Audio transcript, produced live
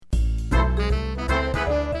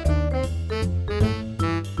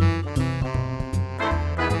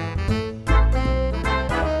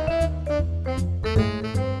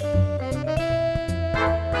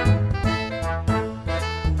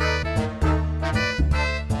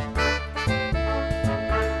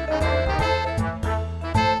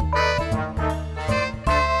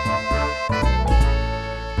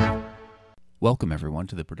Welcome, everyone,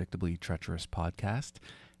 to the Predictably Treacherous podcast.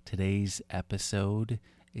 Today's episode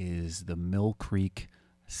is the Mill Creek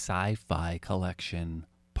Sci-Fi Collection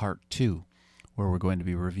Part 2, where we're going to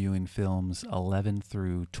be reviewing films 11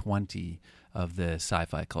 through 20 of the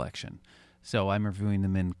Sci-Fi Collection. So I'm reviewing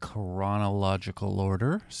them in chronological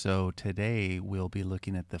order. So today we'll be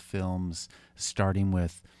looking at the films starting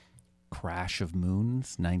with Crash of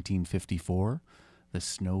Moons, 1954, The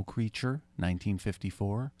Snow Creature,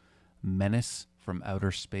 1954, Menace from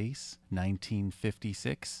Outer Space,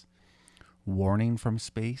 1956, Warning from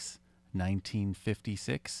Space,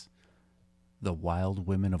 1956, The Wild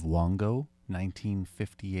Women of Wongo,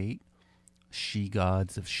 1958,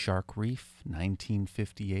 She-Gods of Shark Reef,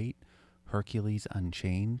 1958, Hercules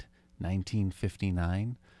Unchained,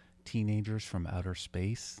 1959, Teenagers from Outer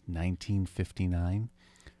Space, 1959,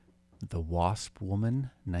 The Wasp Woman,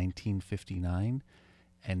 1959,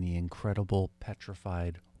 and The Incredible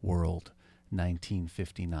Petrified World,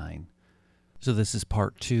 1959. So this is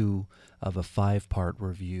part 2 of a 5-part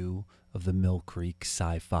review of the Mill Creek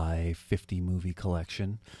Sci-Fi 50 movie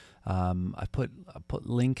collection. I put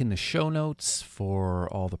link in the show notes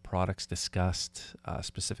for all the products discussed,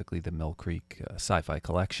 specifically the Mill Creek Sci-Fi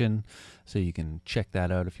collection, so you can check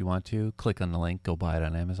that out if you want to. Click on the link, go buy it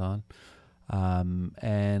on Amazon.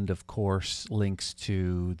 And of course, links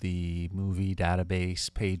to the movie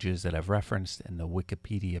database pages that I've referenced and the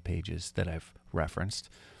Wikipedia pages that I've referenced.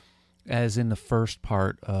 As in the first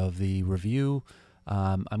part of the review,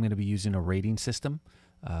 I'm going to be using a rating system,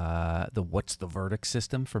 the What's the Verdict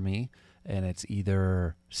system for me, and it's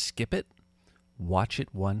either skip it, watch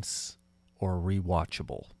it once, or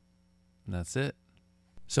rewatchable. And that's it.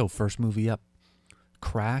 So first movie up,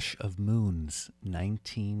 Crash of Moons,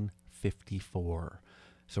 1954.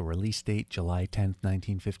 So release date July 10th,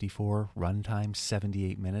 1954. Runtime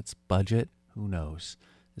 78 minutes. Budget, who knows?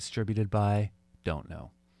 Distributed by, don't know.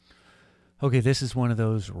 Okay, this is one of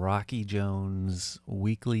those Rocky Jones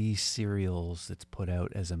weekly serials that's put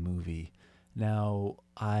out as a movie. Now,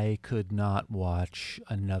 I could not watch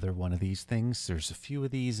another one of these things. There's a few of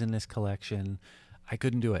these in this collection. I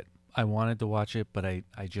couldn't do it. I wanted to watch it, but I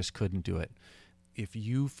just couldn't do it. If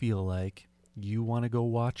you feel like you want to go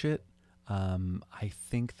watch it, I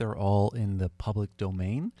think they're all in the public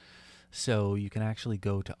domain. So you can actually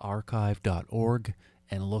go to archive.org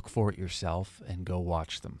and look for it yourself and go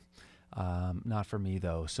watch them. Not for me,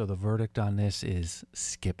 though. So the verdict on this is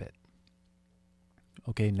skip it.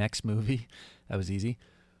 Okay, next movie. That was easy.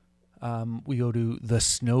 We go to The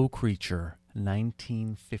Snow Creature,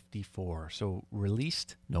 1954. So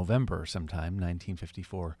released November sometime,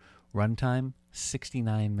 1954. Runtime,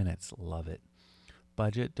 69 minutes. Love it.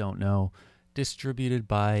 Budget, don't know. Distributed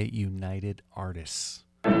by United Artists.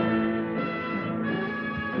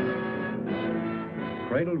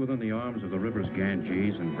 Cradled within the arms of the rivers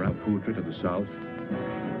Ganges and Brahmaputra to the south,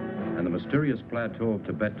 and the mysterious plateau of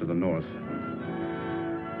Tibet to the north,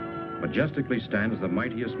 majestically stands the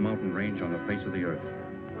mightiest mountain range on the face of the earth,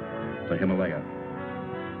 the Himalaya.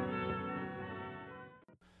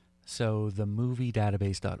 So the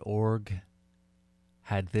moviedatabase.org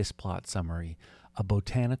had this plot summary. A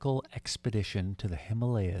botanical expedition to the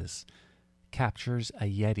Himalayas captures a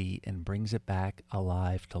Yeti and brings it back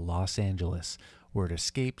alive to Los Angeles, where it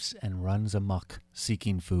escapes and runs amok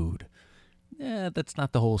seeking food. That's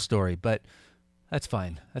not the whole story, but that's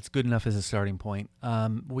fine. That's good enough as a starting point.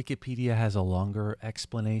 Wikipedia has a longer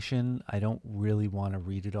explanation. I don't really want to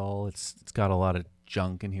read it all. It's got a lot of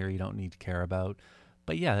junk in here you don't need to care about.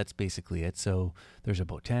 But yeah, that's basically it. So there's a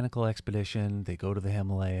botanical expedition. They go to the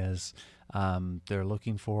Himalayas. They're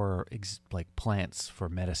looking for plants for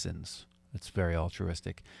medicines. It's very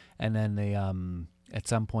altruistic. And then they, at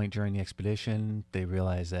some point during the expedition, they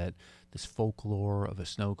realize that this folklore of a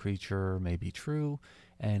snow creature may be true,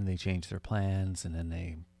 and they change their plans, and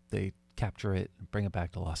then they capture it and bring it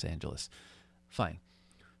back to Los Angeles. Fine.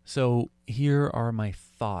 So here are my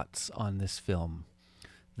thoughts on this film.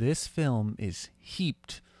 This film is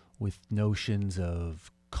heaped with notions of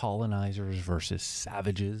colonizers versus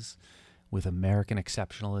savages, with American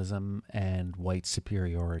exceptionalism and white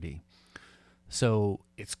superiority. So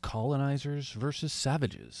it's colonizers versus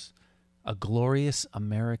savages. A glorious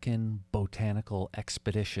American botanical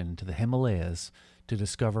expedition to the Himalayas to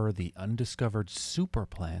discover the undiscovered super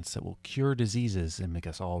plants that will cure diseases and make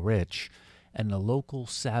us all rich, and the local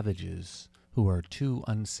savages who are too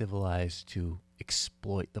uncivilized to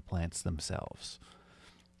exploit the plants themselves.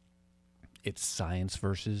 It's science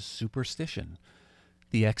versus superstition.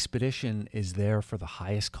 The expedition is there for the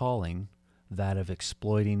highest calling, that of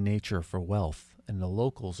exploiting nature for wealth, and the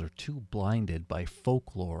locals are too blinded by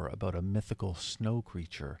folklore about a mythical snow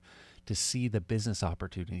creature to see the business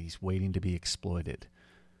opportunities waiting to be exploited.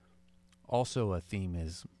 Also, a theme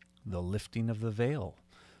is the lifting of the veil.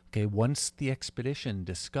 Okay, once the expedition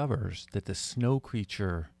discovers that the snow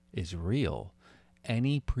creature is real,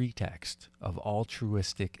 any pretext of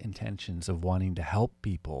altruistic intentions of wanting to help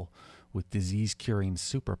people with disease-curing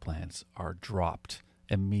super plants are dropped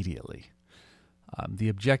immediately. The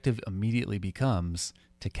objective immediately becomes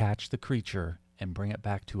to catch the creature and bring it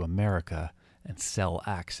back to America and sell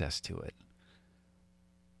access to it.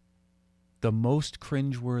 The most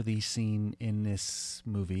cringeworthy scene in this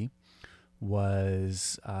movie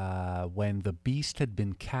was when the beast had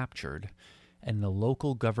been captured and the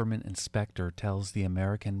local government inspector tells the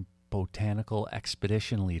American botanical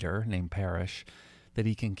expedition leader named Parrish that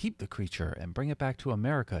he can keep the creature and bring it back to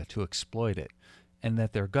America to exploit it, and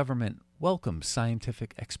that their government welcomes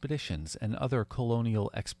scientific expeditions and other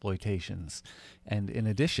colonial exploitations. And in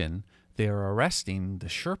addition, they are arresting the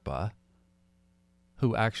Sherpa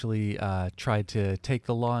who actually tried to take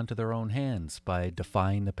the law into their own hands by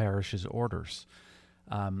defying the Parrish's orders.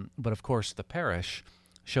 But of course, the Parrish,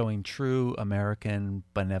 showing true American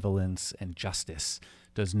benevolence and justice,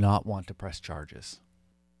 does not want to press charges.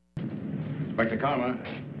 Inspector Karma,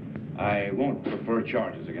 I won't prefer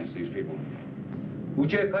charges against these people.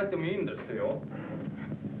 Thank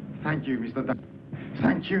you, Mr.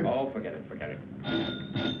 Thank you. Oh, forget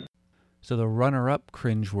it. So the runner-up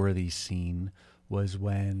cringeworthy scene was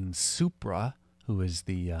when Supra, who is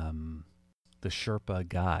the Sherpa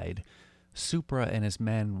guide, Supra and his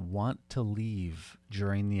men want to leave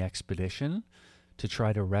during the expedition to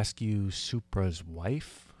try to rescue Supra's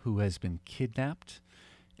wife, who has been kidnapped,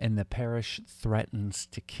 and the Parrish threatens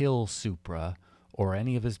to kill Supra or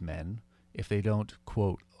any of his men if they don't,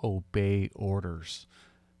 quote, obey orders.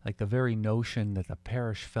 Like the very notion that the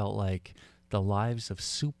Parrish felt like the lives of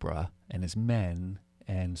Supra and his men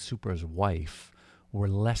and Supra's wife were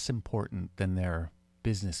less important than their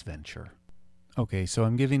business venture. Okay, so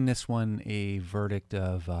I'm giving this one a verdict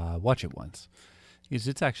of watch it once. Because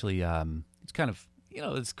it's actually, it's kind of,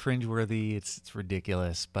 it's cringeworthy, it's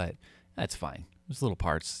ridiculous, but that's fine. There's little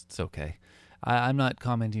parts, it's okay. I'm not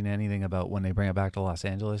commenting anything about when they bring it back to Los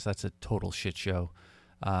Angeles. That's a total shit show.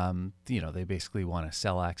 They basically want to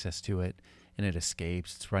sell access to it, and it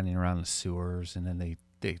escapes. It's running around the sewers, and then I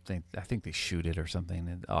think they shoot it or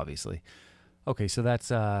something, obviously. Okay, so that's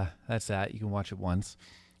that. You can watch it once.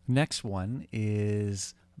 Next one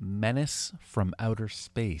is Menace from Outer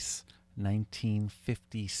Space,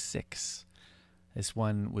 1956. This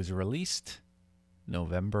one was released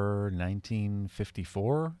November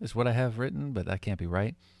 1954 is what I have written, but that can't be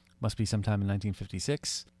right. Must be sometime in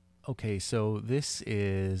 1956. Okay, so this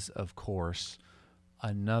is, of course,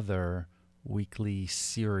 another weekly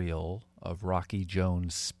serial of Rocky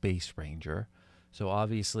Jones' Space Ranger. So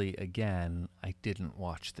obviously, again, I didn't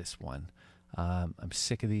watch this one. I'm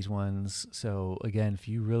sick of these ones. So again, if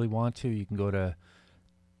you really want to, you can go to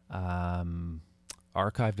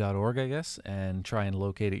archive.org, I guess, and try and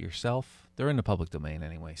locate it yourself. They're in the public domain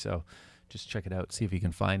anyway, so just check it out, see if you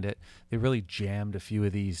can find it. They really jammed a few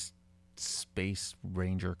of these Space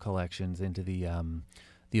Ranger collections into the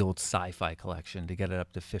old Sci-Fi collection to get it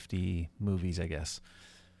up to 50 movies, I guess.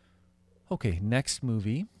 Okay, next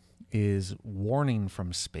movie is Warning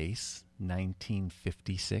from Space,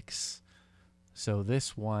 1956. So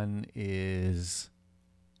this one is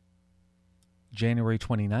January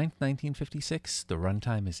 29th, 1956. The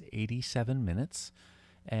runtime is 87 minutes,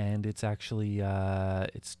 and it's actually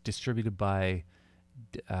it's distributed by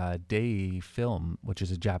Day Film, which is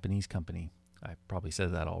a Japanese company. I probably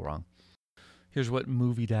said that all wrong. Here's what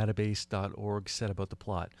moviedatabase.org said about the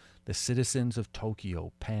plot. The citizens of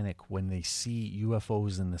Tokyo panic when they see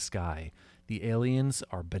UFOs in the sky. The aliens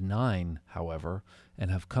are benign, however, and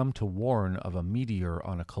have come to warn of a meteor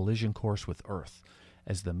on a collision course with Earth.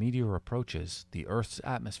 As the meteor approaches, the Earth's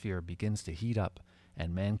atmosphere begins to heat up,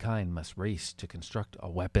 and mankind must race to construct a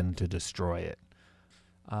weapon to destroy it.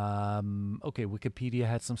 Okay, Wikipedia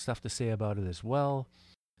had some stuff to say about it as well.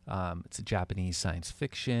 It's a Japanese science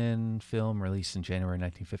fiction film released in January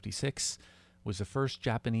 1956. It was the first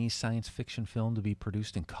Japanese science fiction film to be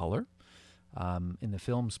produced in color. In the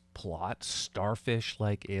film's plot,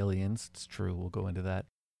 starfish-like aliens, it's true, we'll go into that,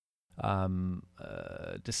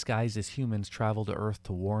 disguised as humans travel to Earth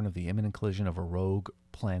to warn of the imminent collision of a rogue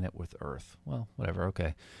planet with Earth. Well, whatever,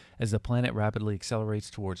 okay. As the planet rapidly accelerates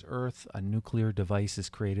towards Earth, a nuclear device is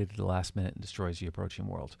created at the last minute and destroys the approaching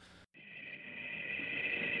world.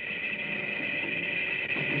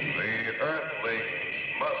 The Earthlings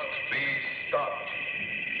must be stopped.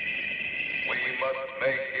 We must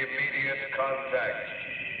make immediate contact,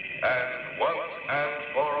 and once and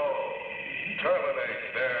for all,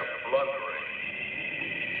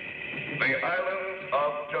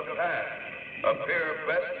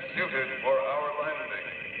 suited for our landing.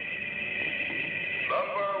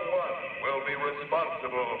 Number 1 will be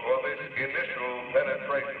responsible for this initial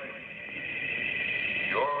penetration.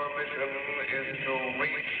 Your mission is to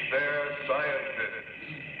reach their scientists.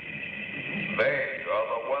 They are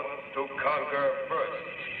the ones to conquer first,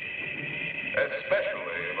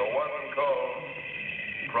 especially the one called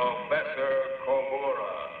Professor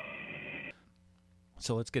Komura.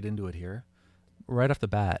 So let's get into it here. Right off the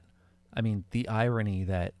bat, I mean, the irony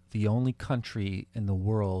that the only country in the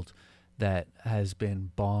world that has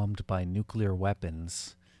been bombed by nuclear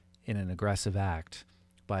weapons in an aggressive act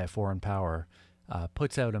by a foreign power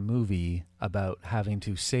puts out a movie about having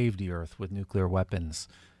to save the Earth with nuclear weapons.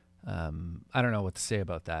 I don't know what to say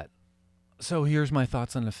about that. So here's my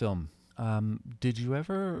thoughts on the film. Did you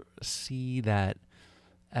ever see that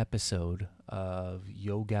episode of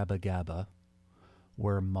Yo Gabba Gabba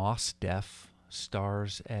where Mos Def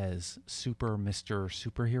stars as Super Mr.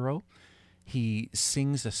 Superhero? He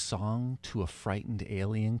sings a song to a frightened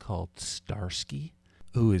alien called Starsky,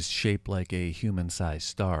 who is shaped like a human-sized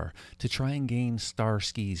star, to try and gain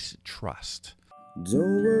Starsky's trust.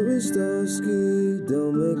 Don't worry, Starsky,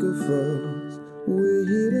 don't make a fuss. We're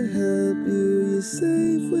here to help you, you're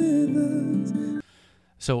safe with us.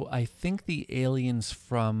 So I think the alien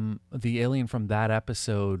from that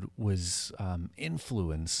episode was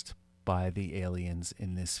influenced by the aliens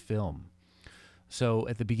in this film. So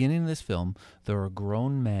at the beginning of this film, there are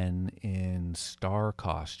grown men in star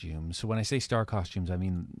costumes. So when I say star costumes, I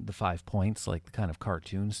mean the 5 points, like the kind of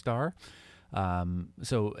cartoon star. And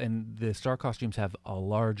the star costumes have a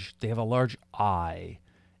large eye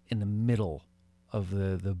in the middle of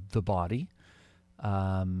the body.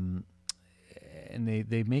 And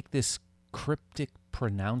they make this cryptic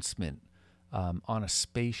pronouncement on a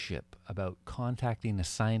spaceship about contacting a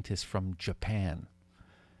scientist from Japan.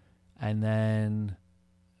 And then,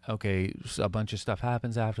 okay, so a bunch of stuff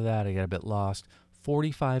happens after that. I get a bit lost.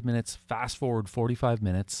 45 minutes, fast forward 45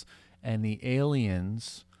 minutes, and the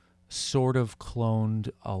aliens sort of cloned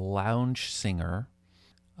a lounge singer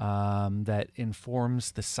that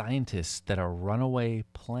informs the scientists that a runaway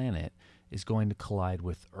planet is going to collide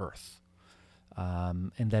with Earth,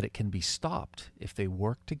 and that it can be stopped if they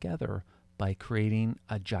work together by creating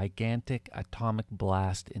a gigantic atomic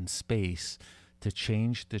blast in space to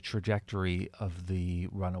change the trajectory of the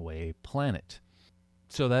runaway planet.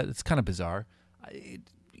 So it's kind of bizarre.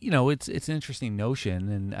 It's an interesting notion,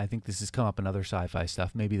 and I think this has come up in other sci-fi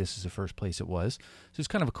stuff. Maybe this is the first place it was. So it's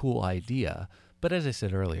kind of a cool idea. But as I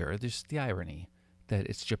said earlier, there's the irony that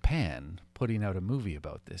it's Japan putting out a movie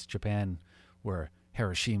about this. Japan, where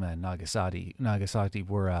Hiroshima and Nagasaki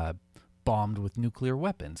were bombed with nuclear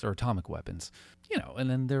weapons or atomic weapons. And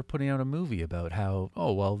then they're putting out a movie about how,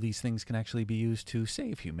 these things can actually be used to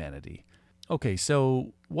save humanity. Okay,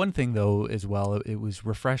 so one thing, though, as well, it was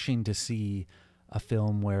refreshing to see a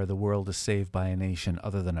film where the world is saved by a nation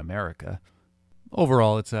other than America.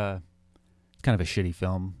 Overall, it's kind of a shitty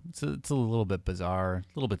film. It's a little bit bizarre, a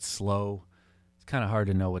little bit slow. It's kind of hard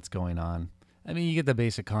to know what's going on. I mean, you get the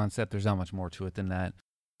basic concept. There's not much more to it than that.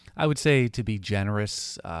 I would say, to be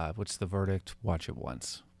generous, what's the verdict? Watch it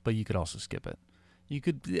once. But you could also skip it.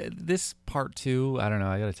 This part 2, I don't know,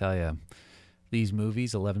 I got to tell you, these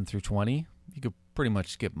movies, 11 through 20, you could pretty much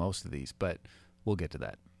skip most of these, but we'll get to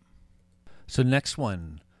that. So next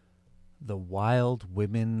one, The Wild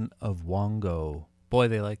Women of Wongo. Boy,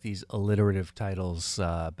 they like these alliterative titles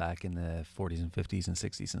back in the 40s and 50s and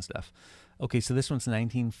 60s and stuff. Okay, so this one's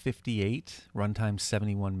 1958, runtime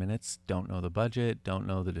 71 minutes. Don't know the budget, don't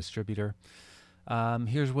know the distributor.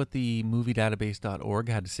 Here's what the moviedatabase.org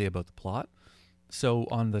had to say about the plot. So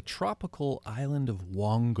on the tropical island of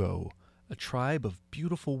Wongo, a tribe of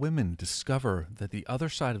beautiful women discover that the other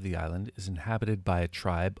side of the island is inhabited by a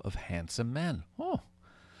tribe of handsome men. Oh,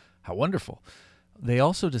 how wonderful. They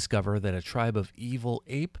also discover that a tribe of evil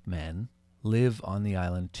ape men live on the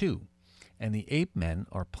island too, and the ape men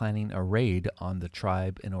are planning a raid on the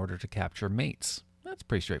tribe in order to capture mates. That's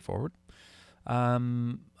pretty straightforward.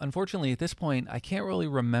 Unfortunately, at this point, I can't really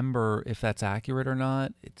remember if that's accurate or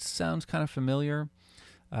not. It sounds kind of familiar.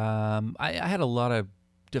 I had a lot of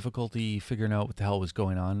difficulty figuring out what the hell was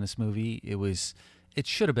going on in this movie. It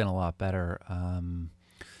should have been a lot better.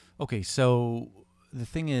 Okay, so the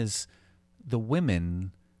thing is, the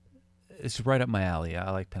women, it's right up my alley.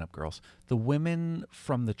 I like pinup girls. The women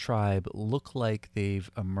from the tribe look like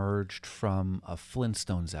they've emerged from a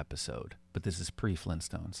Flintstones episode, but this is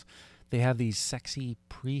pre-Flintstones. They have these sexy,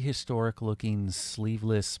 prehistoric-looking,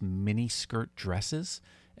 sleeveless mini-skirt dresses,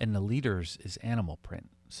 and the leader's is animal print.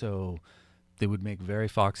 So they would make very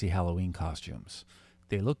foxy Halloween costumes.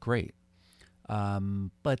 They look great.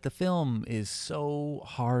 But the film is so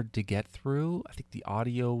hard to get through. I think the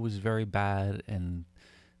audio was very bad, and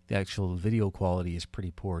the actual video quality is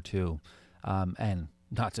pretty poor too. And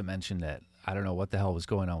not to mention that I don't know what the hell was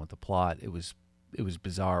going on with the plot. It was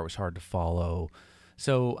bizarre. It was hard to follow.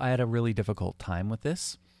 So I had a really difficult time with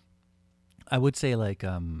this. I would say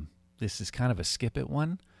this is kind of a skip it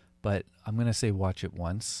one, but I'm going to say watch it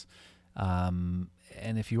once. And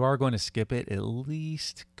if you are going to skip it, at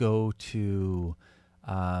least go to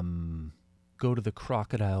the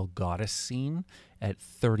crocodile goddess scene at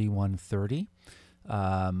 31:30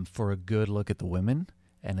 for a good look at the women,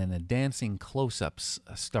 and then the dancing close-ups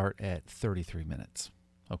start at 33 minutes.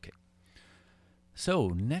 Okay. So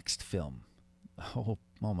next film, oh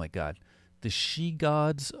my God, The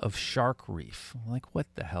She-Gods of Shark Reef. Like, what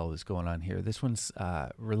the hell is going on here? This one's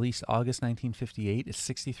released August 1958. It's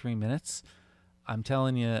 63 minutes. I'm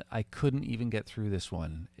telling you, I couldn't even get through this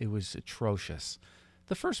one. It was atrocious.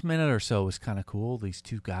 The first minute or so was kind of cool. These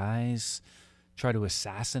two guys try to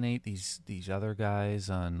assassinate these other guys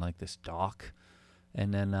on like this dock,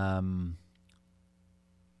 and then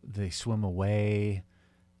they swim away,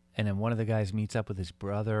 and then one of the guys meets up with his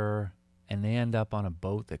brother, and they end up on a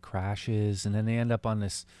boat that crashes, and then they end up on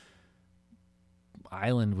this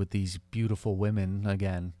island with these beautiful women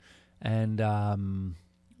again, and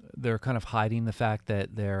they're kind of hiding the fact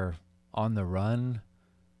that they're on the run,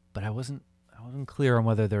 but I wasn't clear on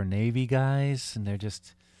whether they're Navy guys, and they're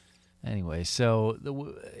just anyway. So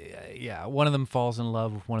one of them falls in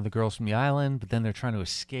love with one of the girls from the island, but then they're trying to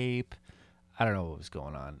escape. I don't know what was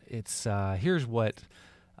going on. It's here's what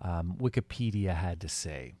Wikipedia had to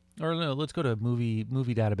say. Or no, let's go to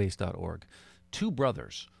moviedatabase.org. Two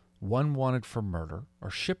brothers, one wanted for murder,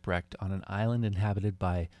 are shipwrecked on an island inhabited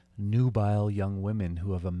by nubile young women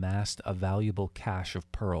who have amassed a valuable cache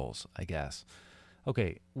of pearls, I guess.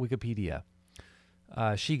 Okay, Wikipedia.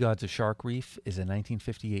 She-Gods of Shark Reef is a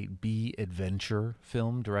 1958 B adventure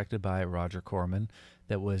film directed by Roger Corman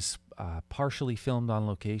that was partially filmed on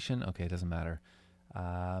location. Okay, it doesn't matter.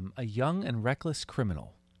 A young and reckless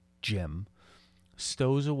criminal, Jim,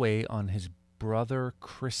 stows away on his brother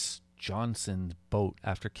Chris Johnson's boat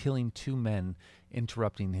after killing two men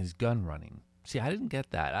interrupting his gun running. See, I didn't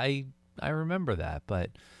get that. I remember that,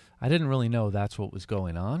 but I didn't really know that's what was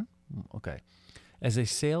going on. Okay. As they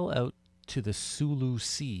sail out to the Sulu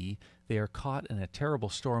Sea, they are caught in a terrible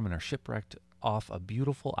storm and are shipwrecked off a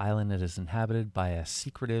beautiful island that is inhabited by a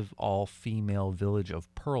secretive all-female village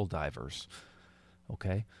of pearl divers.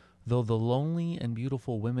 Okay. Though the lonely and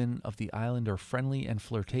beautiful women of the island are friendly and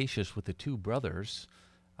flirtatious with the two brothers,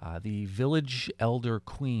 the village elder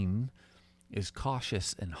queen is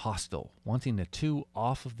cautious and hostile, wanting the two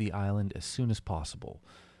off of the island as soon as possible.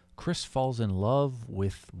 Chris falls in love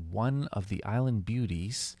with one of the island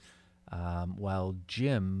beauties, while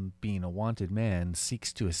Jim, being a wanted man,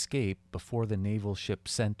 seeks to escape before the naval ship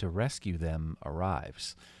sent to rescue them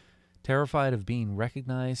arrives. Terrified of being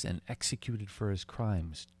recognized and executed for his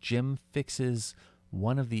crimes, Jim fixes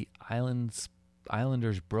one of the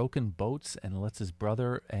islanders' broken boats and lets his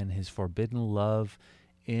brother and his forbidden love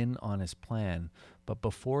in on his plan. But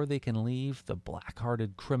before they can leave, the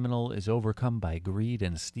black-hearted criminal is overcome by greed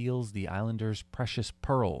and steals the islanders' precious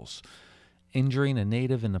pearls, injuring a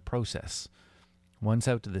native in the process. Once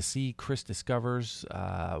out to the sea, Chris discovers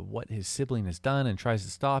what his sibling has done and tries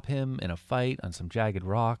to stop him in a fight on some jagged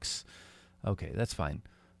rocks. Okay, that's fine.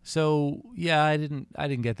 So yeah, I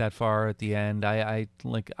didn't get that far at the end. I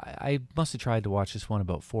must have tried to watch this one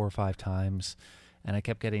about 4 or 5 times, and I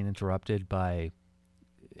kept getting interrupted by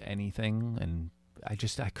anything, and I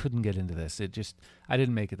couldn't get into this. I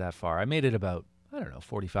didn't make it that far. I made it about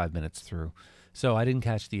 45 minutes through, so I didn't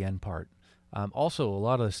catch the end part. Also, a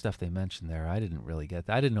lot of the stuff they mentioned there, I didn't really get.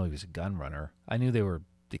 I didn't know he was a gun runner. I knew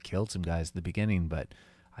they killed some guys at the beginning, but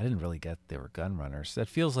I didn't really get they were gun runners. That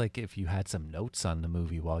feels like if you had some notes on the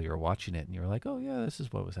movie while you were watching it, and you were like, "Oh yeah, this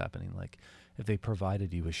is what was happening." Like if they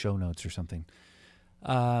provided you with show notes or something.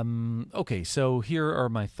 Okay, so here are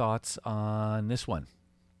my thoughts on this one.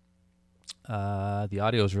 The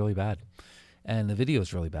audio is really bad, and the video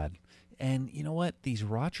is really bad. And you know what? These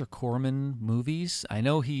Roger Corman movies, I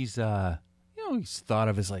know he's he's thought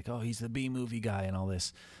of as like, oh, he's the B movie guy and all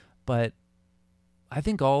this, but I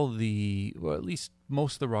think or at least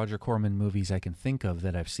most of the Roger Corman movies I can think of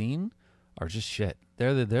that I've seen are just shit.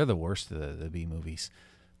 They're the worst of the B movies.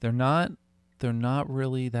 They're not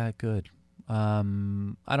really that good. I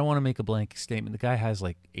don't want to make a blanket statement. The guy has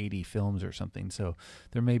like 80 films or something, so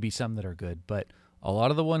there may be some that are good, but a lot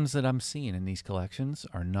of the ones that I'm seeing in these collections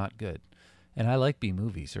are not good. And I like B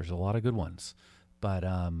movies. There's a lot of good ones, but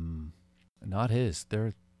not his.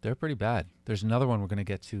 They're They're pretty bad. There's another one we're going to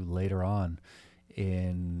get to later on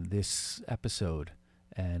in this episode,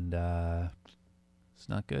 and it's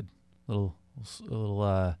not good. Little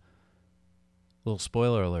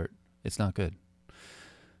spoiler alert. It's not good.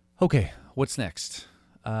 Okay, what's next?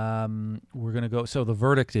 We're going to go... So the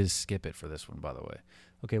verdict is skip it for this one, by the way.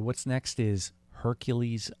 Okay, what's next is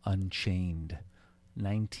Hercules Unchained,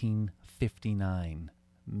 1959,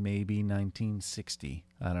 maybe 1960.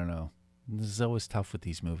 I don't know. This is always tough with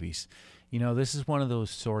these movies. You know, this is one of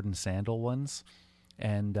those sword and sandal ones.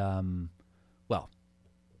 And, well,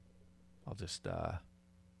 I'll just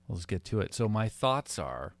get to it. So my thoughts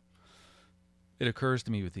are, it occurs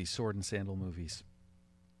to me with these sword and sandal movies.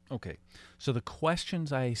 Okay, so the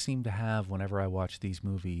questions I seem to have whenever I watch these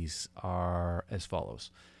movies are as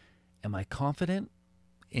follows. Am I confident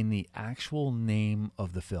in the actual name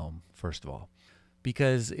of the film, first of all?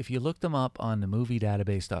 Because if you look them up on the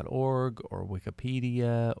moviedatabase.org or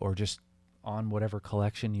Wikipedia or just on whatever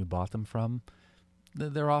collection you bought them from,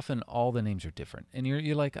 they're often, all the names are different. And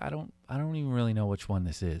you're like, I don't even really know which one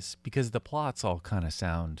this is, because the plots all kind of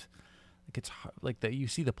sound like it's hard, like that. You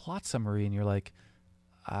see the plot summary and you're like,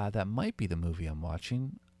 that might be the movie I'm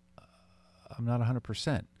watching. I'm not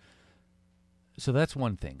 100%. So that's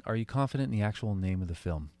one thing. Are you confident in the actual name of the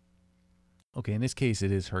film? Okay, in this case,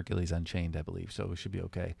 it is Hercules Unchained, I believe, so we should be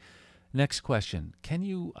okay. Next question. Can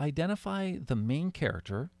you identify the main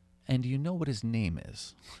character, and do you know what his name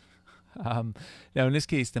is? Now, in this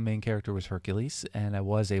case, the main character was Hercules, and I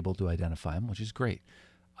was able to identify him, which is great.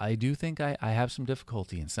 I do think I have some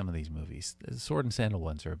difficulty in some of these movies. The sword and sandal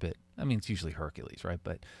ones are a bit... I mean, it's usually Hercules, right?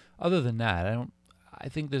 But other than that, I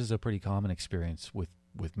think this is a pretty common experience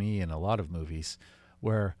with me in a lot of movies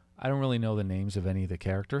where I don't really know the names of any of the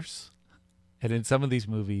characters. And in some of these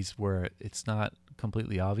movies where it's not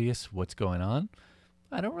completely obvious what's going on,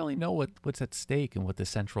 I don't really know what's at stake and what the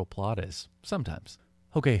central plot is, sometimes.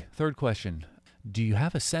 Okay, third question. Do you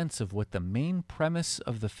have a sense of what the main premise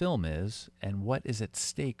of the film is and what is at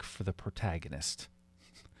stake for the protagonist?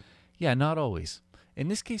 Yeah, not always. In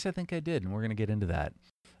this case, I think I did, and we're going to get into that.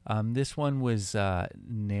 This one was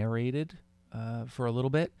narrated for a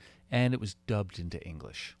little bit, and it was dubbed into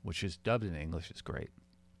English, which is dubbed into English is great.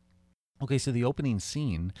 Okay, so the opening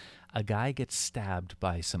scene, a guy gets stabbed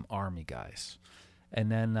by some army guys. And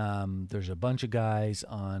then there's a bunch of guys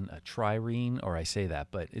on a trireme, or I say that,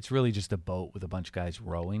 but it's really just a boat with a bunch of guys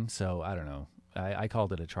rowing. So I don't know. I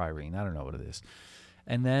called it a trireme. I don't know what it is.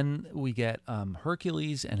 And then we get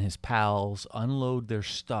Hercules and his pals unload their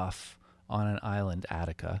stuff on an island,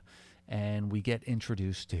 Attica, and we get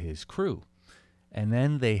introduced to his crew. And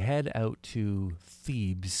then they head out to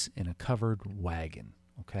Thebes in a covered wagon,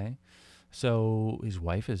 okay? So his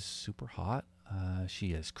wife is super hot.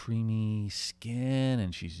 She has creamy skin,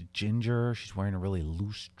 and she's ginger. She's wearing a really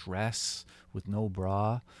loose dress with no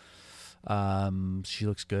bra. She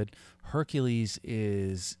looks good. Hercules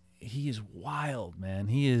is wild, man.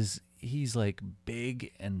 He's like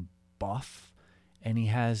big and buff, and he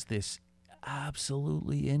has this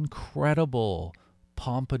absolutely incredible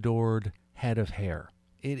pompadoured head of hair.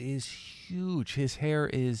 It is huge. His hair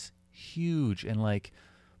is huge and like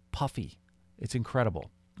puffy. It's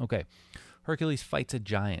incredible. Okay. Hercules fights a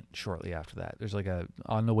giant shortly after that. There's like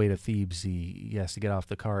on the way to Thebes, he has to get off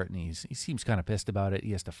the cart, and he seems kind of pissed about it.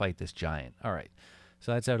 He has to fight this giant. All right.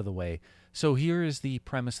 So that's out of the way. So here is the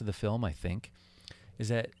premise of the film, I think, is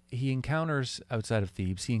that he encounters, outside of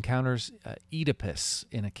Thebes, he encounters Oedipus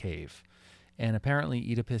in a cave. And apparently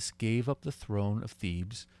Oedipus gave up the throne of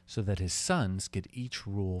Thebes so that his sons could each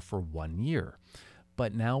rule for 1 year.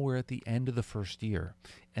 But now we're at the end of the first year,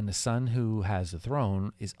 and the son who has the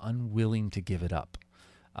throne is unwilling to give it up.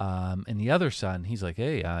 And the other son, he's like,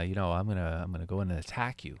 hey, I'm gonna go in and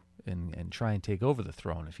attack you and try and take over the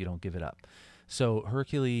throne if you don't give it up. So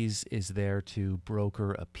Hercules is there to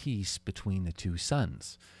broker a peace between the two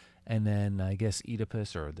sons. And then I guess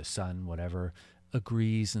Oedipus, or the son, whatever,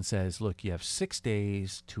 agrees and says, look, you have 6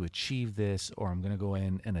 days to achieve this, or I'm going to go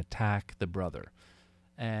in and attack the brother.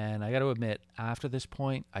 And I got to admit, after this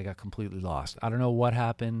point, I got completely lost. I don't know what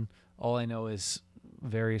happened. All I know is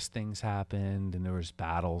various things happened, and there was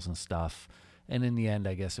battles and stuff. And in the end,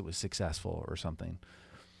 I guess it was successful or something.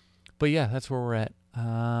 But yeah, that's where we're at.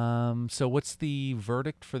 So what's the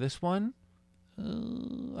verdict for this one?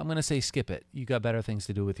 I'm going to say skip it. You got better things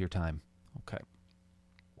to do with your time. Okay.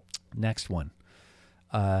 Next one.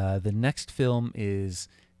 The next film is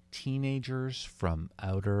Teenagers from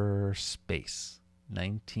Outer Space.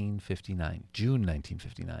 1959, June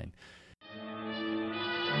 1959.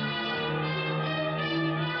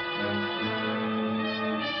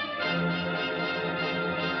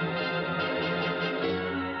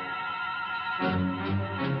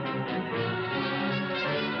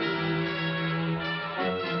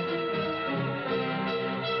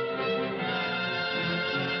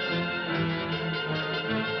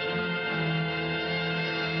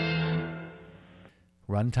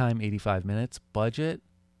 Runtime 85 minutes. Budget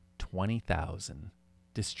 $20,000.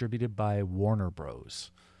 Distributed by Warner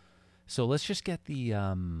Bros. So let's just get the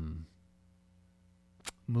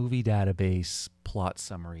movie database plot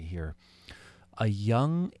summary here. A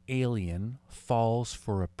young alien falls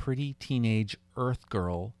for a pretty teenage Earth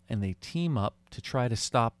girl, and they team up to try to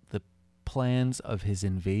stop the plans of his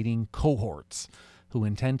invading cohorts, who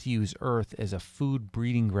intend to use Earth as a food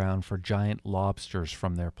breeding ground for giant lobsters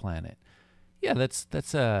from their planet. Yeah, that's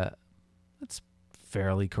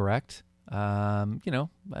fairly correct.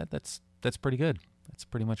 That's pretty good. That's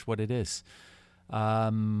pretty much what it is.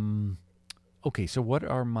 Okay, so what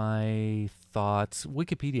are my thoughts?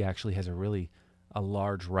 Wikipedia actually has a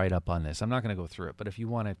large write-up on this. I'm not going to go through it, but if you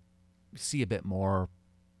want to see a bit more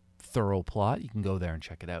thorough plot, you can go there and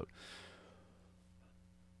check it out.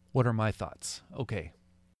 What are my thoughts? Okay.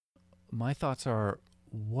 My thoughts are,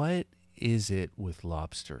 what is it with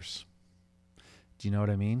lobsters? Do you know what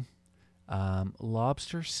I mean?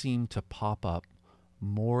 Lobsters seem to pop up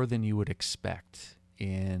more than you would expect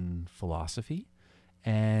in philosophy,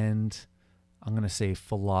 and I'm going to say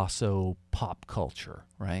pop culture,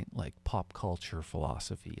 right? Like pop culture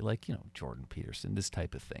philosophy, like, Jordan Peterson, this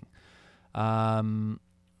type of thing.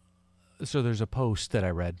 So there's a post that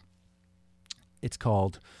I read. It's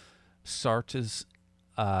called Sartre's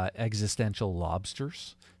Existential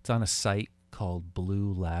Lobsters. It's on a site called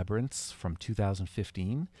Blue Labyrinths from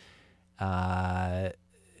 2015. And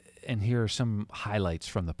here are some highlights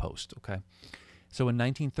from the post, okay? So in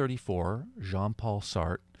 1934, Jean-Paul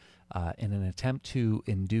Sartre, in an attempt to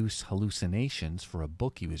induce hallucinations for a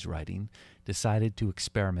book he was writing, decided to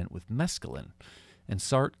experiment with mescaline. And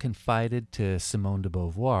Sartre confided to Simone de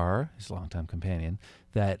Beauvoir, his longtime companion,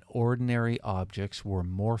 that ordinary objects were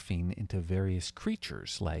morphing into various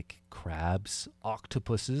creatures like crabs,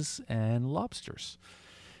 octopuses, and lobsters.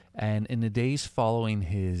 And in the days following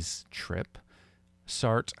his trip,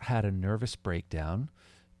 Sartre had a nervous breakdown.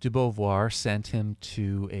 De Beauvoir sent him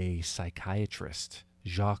to a psychiatrist,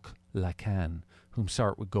 Jacques Lacan, whom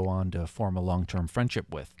Sartre would go on to form a long-term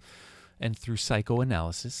friendship with. And through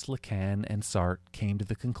psychoanalysis, Lacan and Sartre came to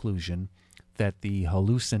the conclusion that the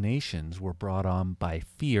hallucinations were brought on by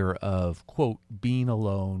fear of, quote, being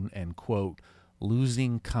alone and, quote,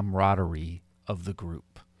 losing camaraderie of the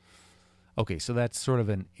group. Okay, so that's sort of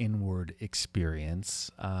an inward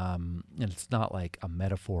experience, and it's not like a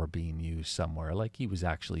metaphor being used somewhere. Like he was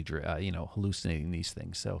actually, hallucinating these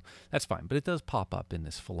things, so that's fine. But it does pop up in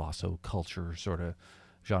this philosopho-culture sort of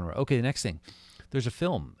genre. Okay, the next thing. There's a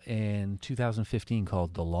film in 2015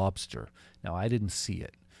 called The Lobster. Now, I didn't see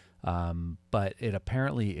it, but it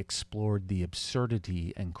apparently explored the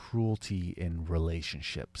absurdity and cruelty in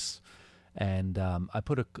relationships. And I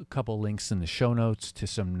put a couple links in the show notes to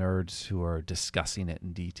some nerds who are discussing it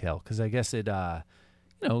in detail, because I guess it,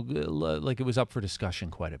 like it was up for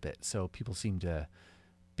discussion quite a bit. So people seem to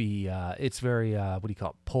be, it's very,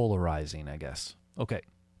 polarizing, I guess. Okay.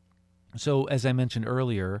 So as I mentioned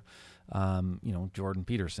earlier, Jordan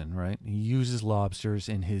Peterson, right? He uses lobsters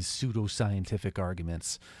in his pseudoscientific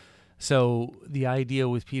arguments. So the idea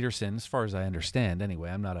with Peterson, as far as I understand anyway,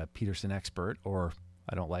 I'm not a Peterson expert, or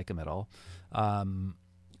I don't like him at all.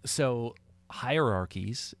 So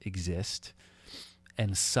hierarchies exist,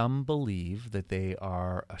 and some believe that they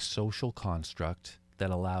are a social construct that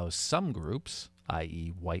allows some groups,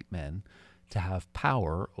 i.e. white men, to have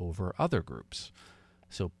power over other groups.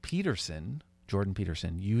 So Jordan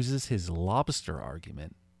Peterson, uses his lobster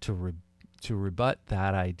argument to rebut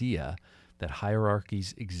that idea that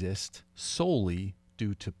hierarchies exist solely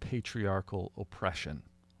due to patriarchal oppression.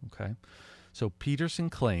 Okay? So Peterson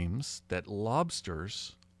claims that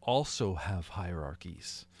lobsters also have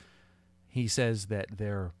hierarchies. He says that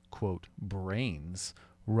their, quote, brains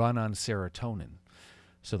run on serotonin.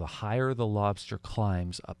 So the higher the lobster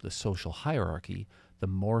climbs up the social hierarchy, the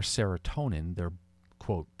more serotonin their,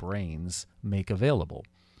 quote, brains make available.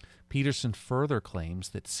 Peterson further claims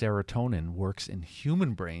that serotonin works in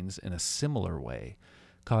human brains in a similar way,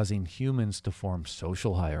 causing humans to form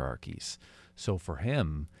social hierarchies. So for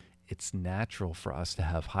him, it's natural for us to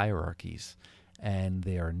have hierarchies, and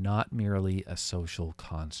they are not merely a social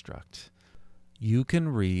construct. You can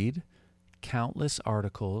read countless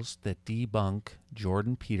articles that debunk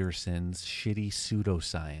Jordan Peterson's shitty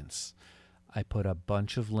pseudoscience. I put a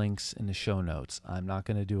bunch of links in the show notes. I'm not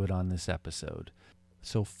going to do it on this episode.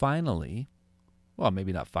 So finally, well,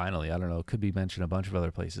 maybe not finally, I don't know, it could be mentioned a bunch of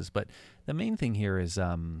other places, but the main thing here is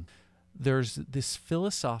there's this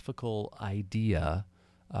philosophical idea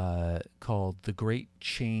called the Great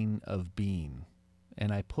Chain of Being.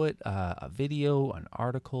 And I put a video, an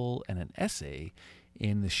article, and an essay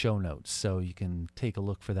in the show notes, so you can take a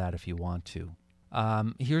look for that if you want to.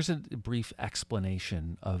 Here's a brief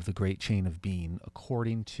explanation of the Great Chain of Being,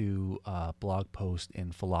 according to a blog post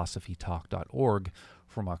in philosophytalk.org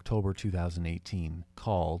from October 2018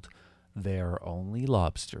 called "They're Only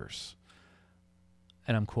Lobsters."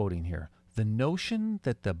 And I'm quoting here: "The notion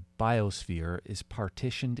that the biosphere is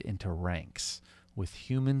partitioned into ranks, with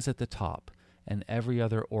humans at the top and every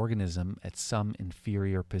other organism at some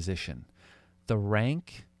inferior position. The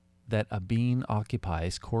rank that a being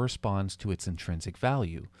occupies corresponds to its intrinsic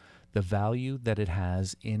value, the value that it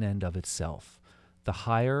has in and of itself. The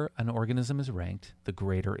higher an organism is ranked, the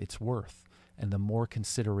greater its worth, and the more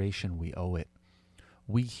consideration we owe it.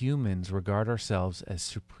 We humans regard ourselves as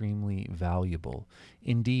supremely valuable,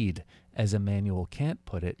 indeed, as Immanuel Kant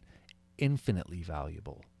put it, infinitely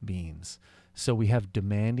valuable beings. So we have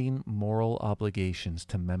demanding moral obligations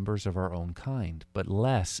to members of our own kind, but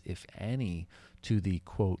less, if any, to the,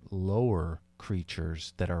 quote, lower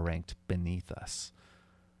creatures that are ranked beneath us."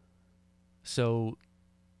 So,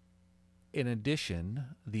 in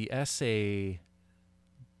addition, the essay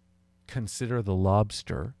 "Consider the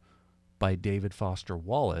Lobster" by David Foster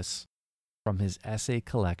Wallace, from his essay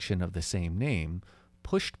collection of the same name,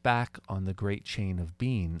 pushed back on the Great Chain of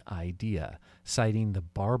Being idea, citing the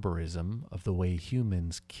barbarism of the way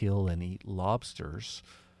humans kill and eat lobsters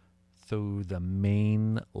through the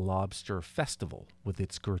Maine Lobster Festival with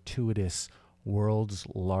its gratuitous world's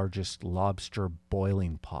largest lobster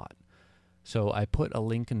boiling pot. So I put a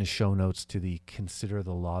link in the show notes to the Consider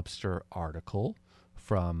the Lobster article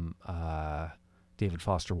from David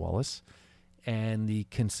Foster Wallace, and the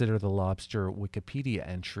Consider the Lobster Wikipedia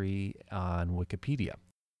entry on Wikipedia.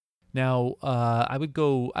 Now, I would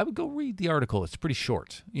go read the article. It's pretty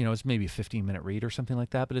short. It's maybe a 15-minute read or something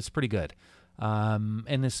like that, but it's pretty good.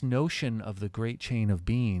 And this notion of the Great Chain of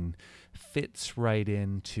Being fits right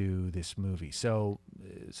into this movie. So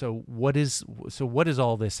what does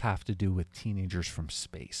all this have to do with teenagers from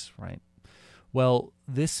space, right? Well,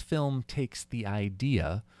 this film takes the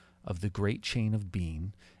idea of the Great Chain of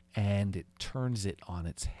Being and it turns it on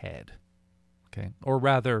its head. Okay? Or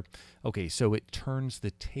rather, so it turns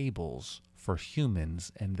the tables for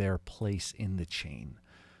humans and their place in the chain.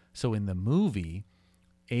 So in the movie,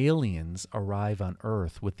 aliens arrive on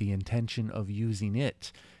Earth with the intention of using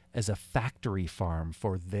it as a factory farm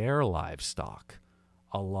for their livestock,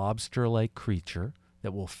 a lobster-like creature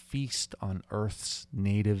that will feast on Earth's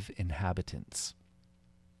native inhabitants.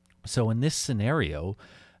 So in this scenario,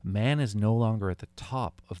 man is no longer at the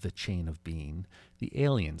top of the chain of being, the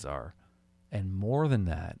aliens are. And more than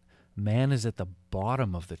that, man is at the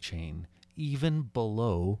bottom of the chain, even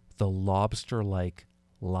below the lobster-like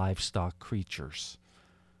livestock creatures.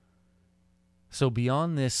 So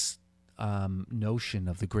beyond this notion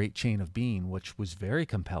of the Great Chain of Being, which was very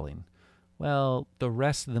compelling, well, the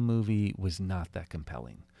rest of the movie was not that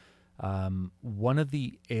compelling. One of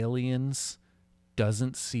the aliens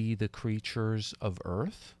doesn't see the creatures of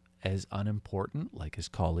Earth as unimportant, like his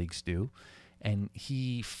colleagues do, and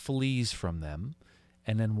he flees from them.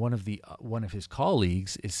 And then one of his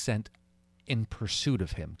colleagues is sent in pursuit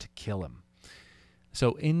of him to kill him.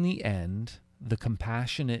 So in the end, the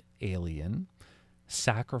compassionate alien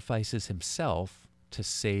sacrifices himself to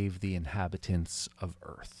save the inhabitants of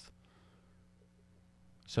Earth.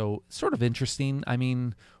 So sort of interesting. I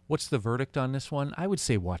mean, what's the verdict on this one? I would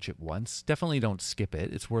say watch it once. Definitely don't skip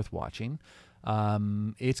it. It's worth watching.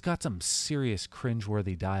 It's got some serious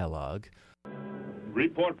cringeworthy dialogue.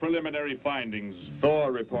 Report preliminary findings.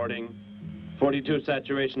 Thor reporting. 42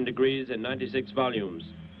 saturation degrees in 96 volumes.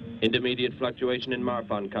 Intermediate fluctuation in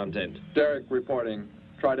Marfan content. Derek reporting.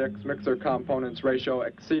 Tridex mixer components ratio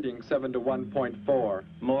exceeding 7 to 1.4.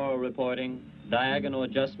 Morrow reporting. Diagonal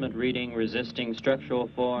adjustment reading resisting structural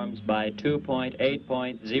forms by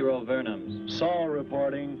 2.8.0 vernums. Saul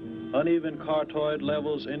reporting. Uneven cartoid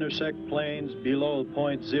levels intersect planes below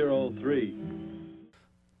 0.03.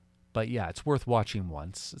 But yeah, it's worth watching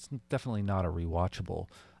once. It's definitely not a rewatchable.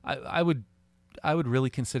 I would really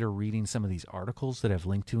consider reading some of these articles that I've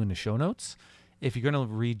linked to in the show notes. If you're going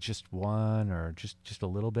to read just one or just a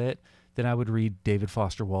little bit, then I would read David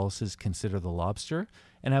Foster Wallace's Consider the Lobster,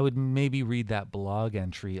 and I would maybe read that blog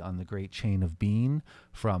entry on the Great Chain of Being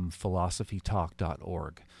from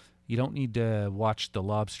philosophytalk.org. You don't need to watch the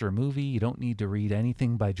Lobster movie. You don't need to read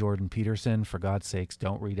anything by Jordan Peterson. For God's sakes,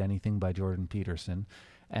 don't read anything by Jordan Peterson.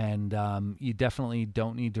 And you definitely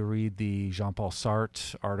don't need to read the Jean-Paul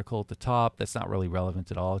Sartre article at the top. That's not really relevant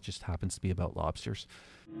at all. It just happens to be about lobsters.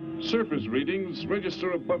 Surface readings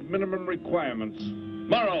register above minimum requirements.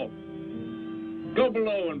 Morrow, go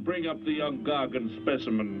below and bring up the young Gargan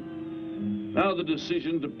specimen. Now the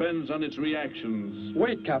decision depends on its reactions.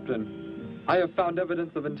 Wait, Captain. I have found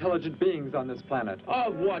evidence of intelligent beings on this planet.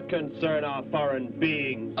 Of what concern are foreign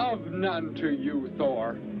beings? Of none to you,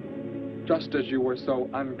 Thor. Just as you were so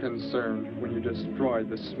unconcerned when you destroyed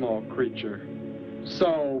the small creature.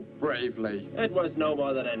 So bravely. It was no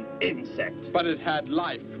more than an insect. But it had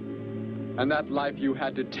life. And that life you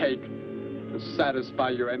had to take to satisfy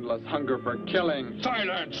your endless hunger for killing.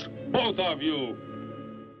 Silence, both of you!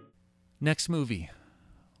 Next movie.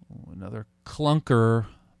 Another clunker.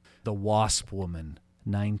 The Wasp Woman,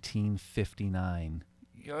 1959.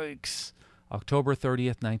 Yikes. October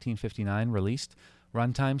 30th, 1959, released.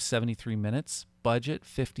 Runtime, 73 minutes. Budget,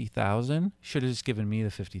 $50,000. Should have just given me the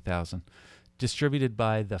 $50,000. Distributed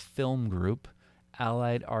by the Film Group,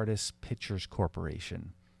 Allied Artists Pictures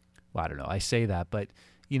Corporation. Well, I don't know. I say that, but,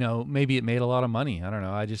 you know, maybe it made a lot of money. I don't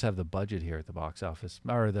know. I just have the budget here at the box office,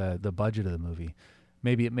 or the budget of the movie.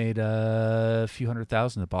 Maybe it made a few $100,000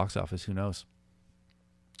 at the box office. Who knows?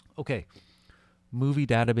 Okay.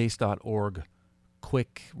 Moviedatabase.org.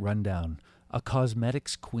 Quick rundown. A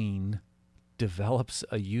cosmetics queen develops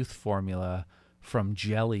a youth formula from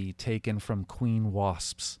jelly taken from queen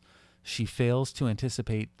wasps. She fails to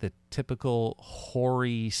anticipate the typical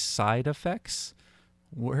hoary side effects.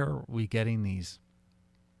 Where are we getting these?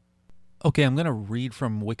 Okay, I'm going to read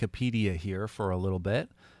from Wikipedia here for a little bit.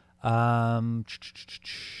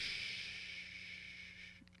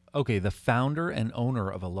 Okay, the founder and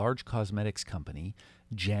owner of a large cosmetics company,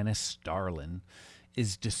 Janice Starlin,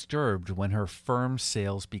 is disturbed when her firm's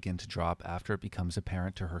sales begin to drop after it becomes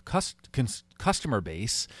apparent to her customer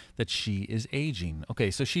base that she is aging.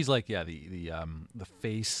 Okay, so she's like, yeah, the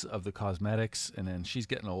face of the cosmetics, and then she's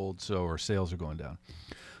getting old, so her sales are going down.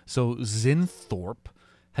 So Zinthorpe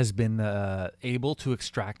has been able to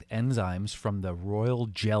extract enzymes from the royal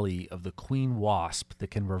jelly of the queen wasp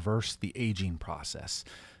that can reverse the aging process.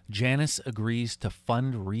 Janice agrees to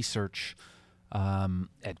fund research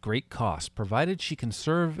at great cost, provided she can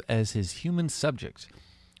serve as his human subject.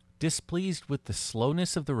 Displeased with the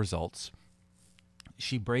slowness of the results,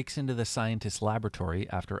 she breaks into the scientist's laboratory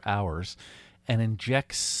after hours and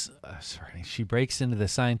injects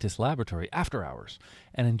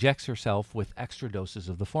herself with extra doses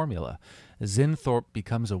of the formula. Zinthorpe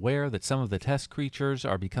becomes aware that some of the test creatures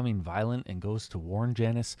are becoming violent and goes to warn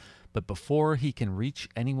Janice, but before he can reach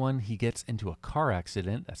anyone, he gets into a car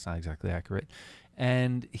accident. That's not exactly accurate.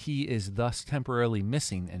 And he is thus temporarily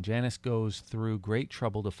missing, and Janice goes through great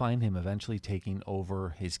trouble to find him, eventually taking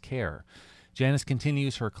over his care. Janice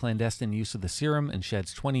continues her clandestine use of the serum and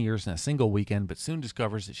sheds 20 years in a single weekend, but soon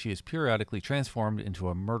discovers that she is periodically transformed into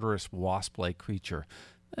a murderous wasp-like creature.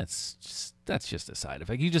 That's just a side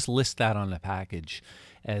effect. You just list that on the package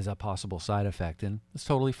as a possible side effect, and it's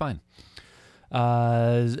totally fine.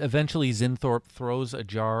 Eventually, Zinthorpe throws a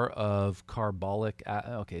jar of carbolic...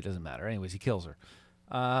 okay, it doesn't matter. Anyways, he kills her.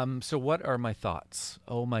 So what are my thoughts?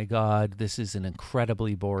 Oh, my God, this is an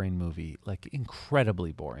incredibly boring movie. Like,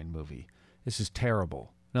 incredibly boring movie. This is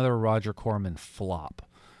terrible. Another Roger Corman flop.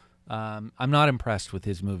 I'm not impressed with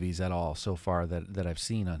his movies at all so far that I've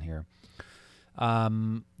seen on here.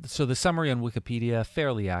 So the summary on Wikipedia,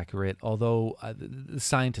 fairly accurate, although the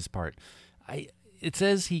scientist part, it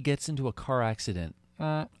says he gets into a car accident.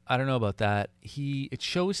 I don't know about that. It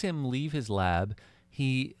shows him leave his lab.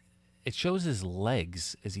 It shows his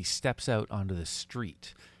legs as he steps out onto the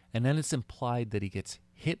street, and then it's implied that he gets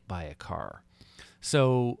hit by a car.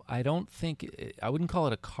 So I wouldn't call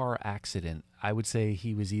it a car accident. I would say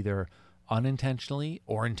he was either unintentionally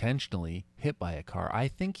or intentionally hit by a car. I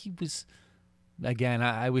think he was, again,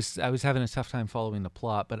 I was having a tough time following the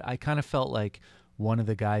plot, but I kind of felt like one of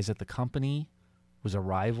the guys at the company was a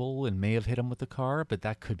rival and may have hit him with the car, but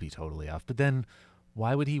that could be totally off. But then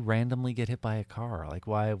why would he randomly get hit by a car? Like,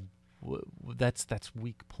 why? That's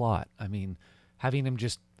weak plot. I mean, having him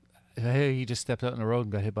just, hey, he just stepped out on the road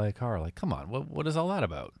and got hit by a car. Like, come on, what is all that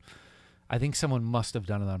about? I think someone must have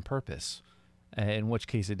done it on purpose, in which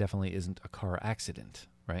case it definitely isn't a car accident,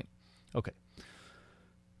 right? Okay.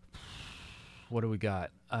 What do we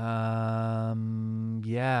got?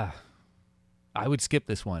 Yeah. I would skip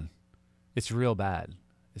this one. It's real bad.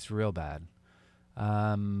 It's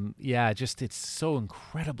so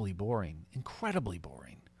incredibly boring. Incredibly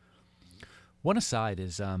boring. One aside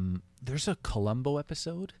is there's a Columbo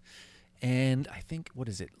episode, and I think, what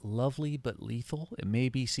is it, Lovely But Lethal? It may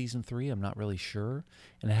be season 3, I'm not really sure.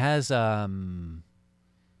 And it has that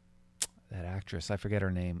actress, I forget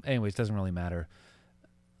her name. Anyways, it doesn't really matter.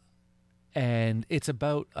 And it's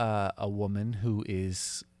about a woman who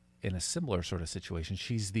is in a similar sort of situation.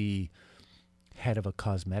 She's the head of a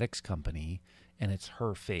cosmetics company, and it's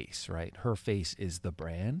her face, right? Her face is the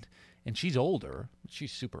brand, and she's older.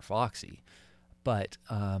 She's super foxy, but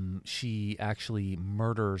she actually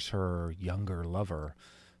murders her younger lover,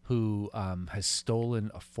 who has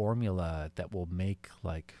stolen a formula that will make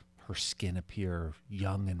like her skin appear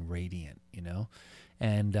young and radiant, you know?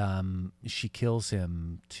 And she kills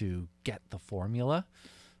him to get the formula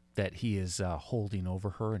that he is holding over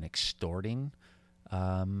her and extorting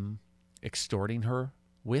her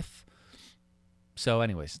with. So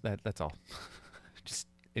anyways, that's all. Just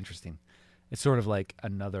interesting. It's sort of like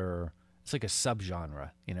it's like a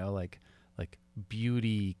subgenre, you know, like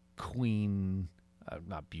beauty queen,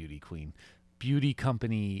 not beauty queen, beauty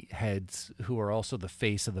company heads who are also the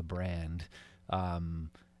face of the brand,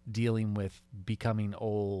 dealing with becoming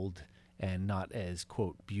old and not as,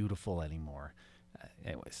 quote, beautiful anymore.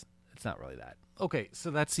 Anyways, it's not really that. Okay,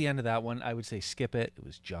 so that's the end of that one. I would say skip it. It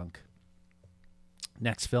was junk.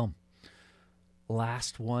 Next film.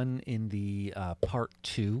 Last one in the part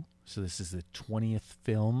 2. So this is the 20th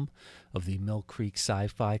film of the Mill Creek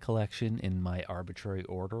Sci-Fi collection in my arbitrary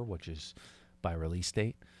order, which is by release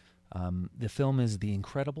date. The film is The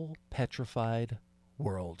Incredible Petrified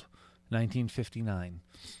World, 1959.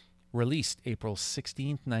 Released April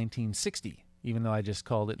 16th, 1960, even though I just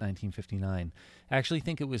called it 1959. I actually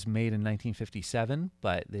think it was made in 1957,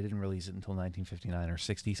 but they didn't release it until 1959 or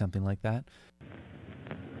 60, something like that.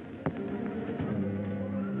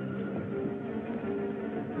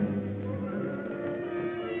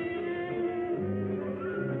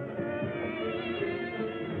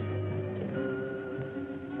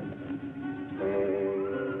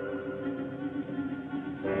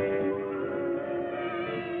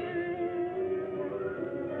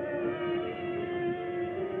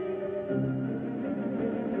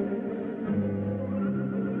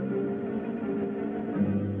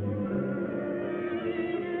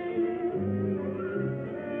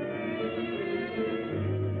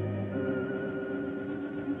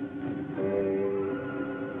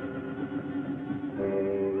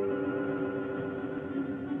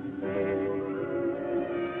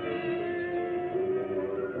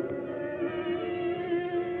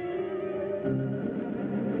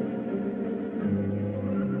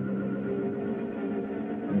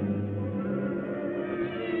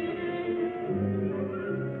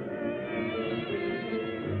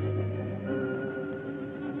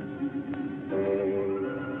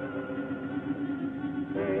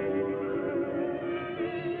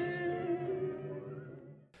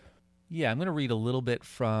 Yeah, I'm going to read a little bit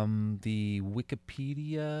from the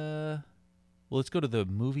Wikipedia. Well, let's go to the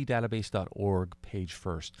moviedatabase.org page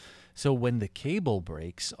first. So when the cable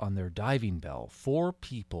breaks on their diving bell, 4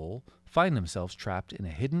 people find themselves trapped in a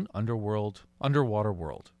hidden underwater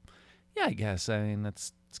world. Yeah, I guess. I mean,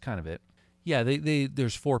 that's kind of it. Yeah,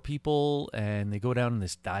 there's 4 people, and they go down in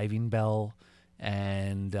this diving bell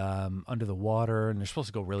and under the water, and they're supposed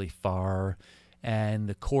to go really far, and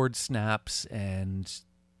the cord snaps,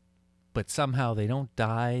 but somehow they don't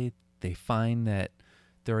die. They find that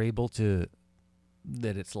they're able to,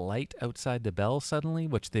 that it's light outside the bell suddenly,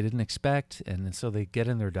 which they didn't expect. And so they get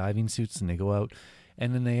in their diving suits and they go out,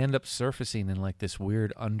 and then they end up surfacing in like this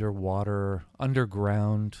weird underground,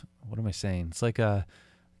 what am I saying? It's like a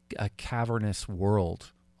cavernous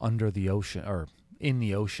world under the ocean, or in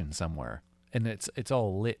the ocean somewhere. And it's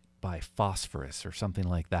all lit by phosphorus or something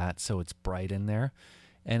like that. So it's bright in there.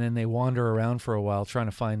 And then they wander around for a while trying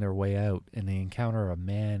to find their way out, and they encounter a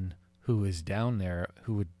man who is down there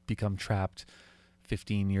who would become trapped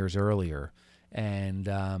 15 years earlier. And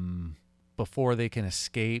before they can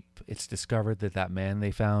escape, it's discovered that man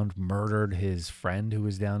they found murdered his friend who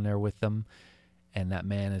was down there with them, and that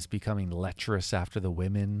man is becoming lecherous after the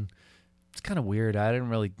women. It's kind of weird. I don't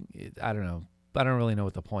really know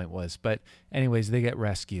what the point was. But anyways, they get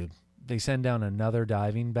rescued. They send down another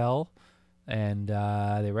diving bell, and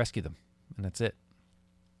they rescue them, and that's it.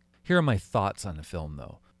 Here are my thoughts on the film,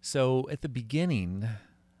 though. So at the beginning,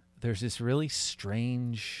 there's this really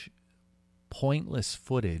strange, pointless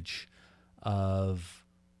footage of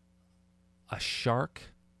a shark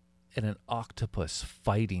and an octopus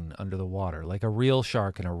fighting under the water, like a real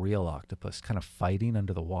shark and a real octopus kind of fighting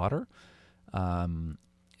under the water.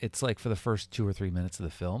 It's like for the first 2 or 3 minutes of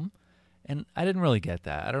the film, and I didn't really get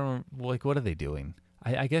that. I don't know, like, what are they doing?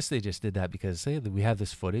 I guess they just did that because we have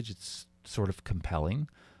this footage. It's sort of compelling.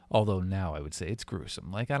 Although now I would say it's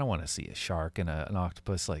gruesome. Like, I don't want to see a shark and an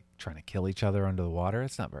octopus like trying to kill each other under the water.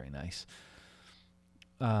 It's not very nice.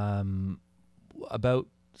 About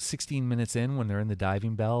 16 minutes in, when they're in the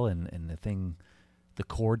diving bell and the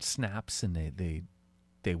cord snaps and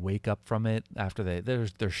they wake up from it after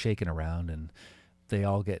they're shaking around, and they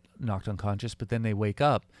all get knocked unconscious, but then they wake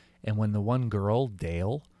up, and when the one girl,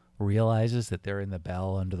 Dale, realizes that they're in the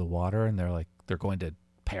bell under the water and they're going to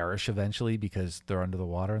perish eventually because they're under the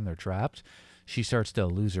water and they're trapped, she starts to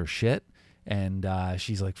lose her shit, and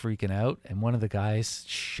she's like freaking out, and one of the guys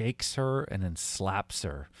shakes her and then slaps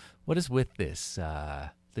her. What is with this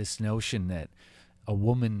this notion that a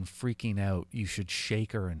woman freaking out, you should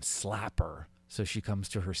shake her and slap her so she comes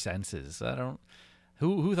to her senses?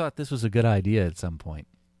 Who thought this was a good idea at some point?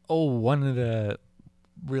 Oh, one of the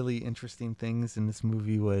really interesting things in this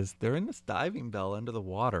movie was they're in this diving bell under the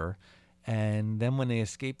water, and then when they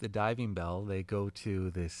escape the diving bell, they go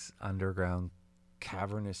to this underground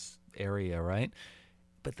cavernous area, right?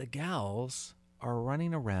 But the gals are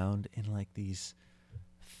running around in like these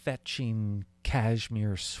fetching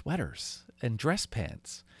cashmere sweaters and dress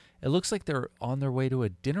pants. It looks like they're on their way to a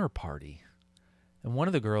dinner party. And one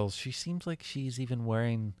of the girls, she seems like she's even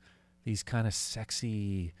wearing these kind of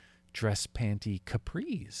sexy dress panty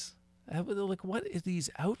capris. Like, what is these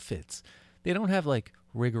outfits? They don't have like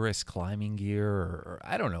rigorous climbing gear or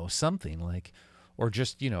I don't know, something like, or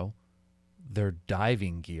just, their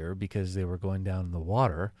diving gear because they were going down in the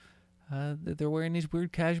water. They're wearing these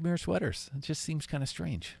weird cashmere sweaters. It just seems kind of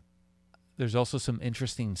strange. There's also some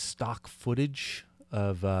interesting stock footage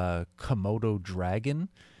of Komodo dragon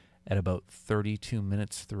at about 32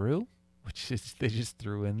 minutes through, which is, they just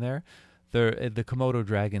threw in there. The Komodo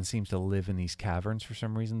dragon seems to live in these caverns for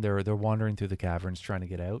some reason. They're wandering through the caverns trying to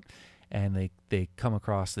get out, and they come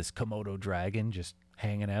across this Komodo dragon just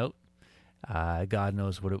hanging out. God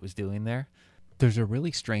knows what it was doing there. There's a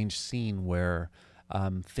really strange scene where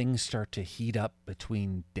things start to heat up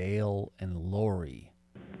between Dale and Laurie.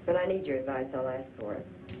 When I need your advice, I'll ask for it.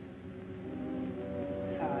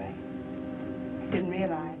 Sorry. I didn't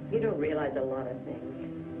realize. You don't realize a lot of things.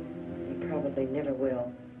 You probably never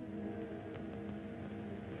will.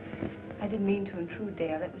 I didn't mean to intrude,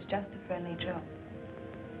 Dale. It was just a friendly joke.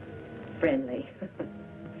 Friendly?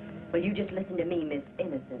 Well, you just listen to me, Miss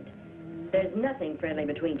Innocent. There's nothing friendly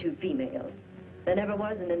between two females. There never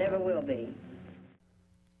was and there never will be.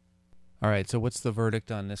 All right, so what's the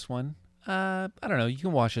verdict on this one? I don't know. You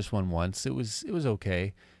can watch this one once. It was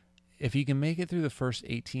okay. If you can make it through the first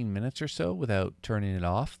 18 minutes or so without turning it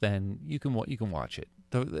off, then you can watch it.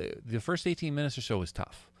 The first 18 minutes or so was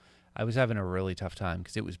tough. I was having a really tough time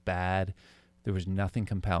because it was bad. There was nothing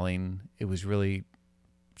compelling. It was really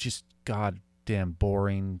just goddamn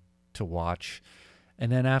boring to watch. And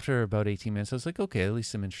then after about 18 minutes, I was like, okay, at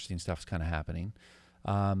least some interesting stuff's kind of happening.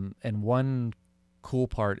 And one cool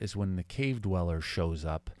part is when the cave dweller shows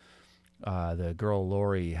up. The girl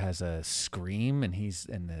Laurie has a scream, and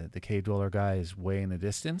the cave dweller guy is way in the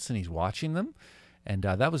distance, and he's watching them. And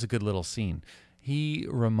that was a good little scene. He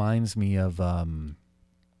reminds me of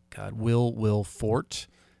Will Forte,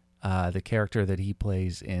 the character that he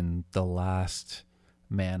plays in The Last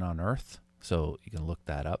Man on Earth. So you can look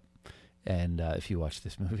that up. And if you watch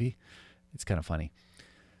this movie, it's kind of funny.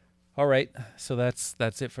 All right, so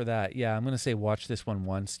that's it for that. Yeah, I'm going to say watch this one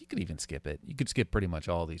once. You could even skip it. You could skip pretty much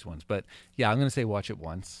all these ones. But yeah, I'm going to say watch it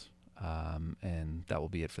once, and that will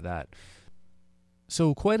be it for that.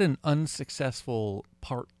 So quite an unsuccessful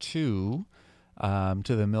part 2 to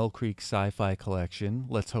the Mill Creek Sci-Fi collection.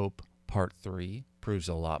 Let's hope part 3 proves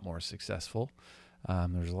a lot more successful.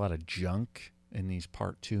 There's a lot of junk in these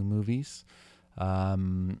part 2 movies.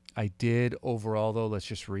 I did overall, though, let's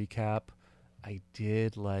just recap. I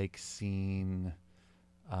did like seeing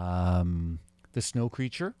The Snow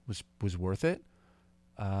Creature was worth it.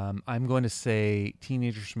 I'm going to say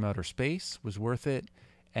Teenagers from Outer Space was worth it,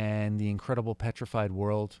 and The Incredible Petrified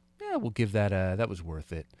World, yeah, we'll give that was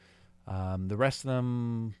worth it. The rest of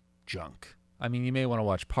them, junk. I mean, you may want to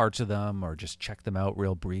watch parts of them or just check them out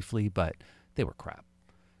real briefly, but they were crap.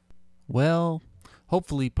 Well,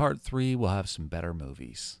 hopefully part 3 will have some better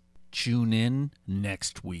movies. Tune in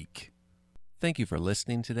next week. Thank you for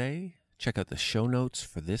listening today. Check out the show notes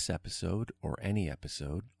for this episode or any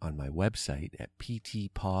episode on my website at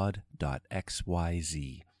ptpod.xyz.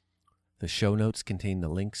 The show notes contain the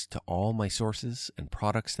links to all my sources and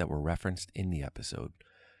products that were referenced in the episode.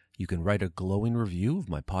 You can write a glowing review of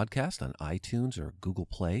my podcast on iTunes or Google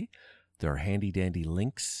Play. There are handy-dandy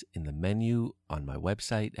links in the menu on my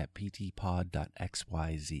website at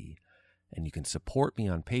ptpod.xyz. And you can support me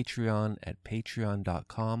on Patreon at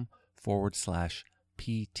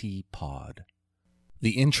patreon.com/PTPod.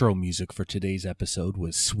 The intro music for today's episode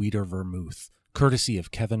was Sweeter Vermouth, courtesy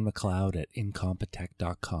of Kevin MacLeod at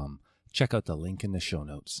incompetech.com. Check out the link in the show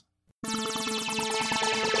notes.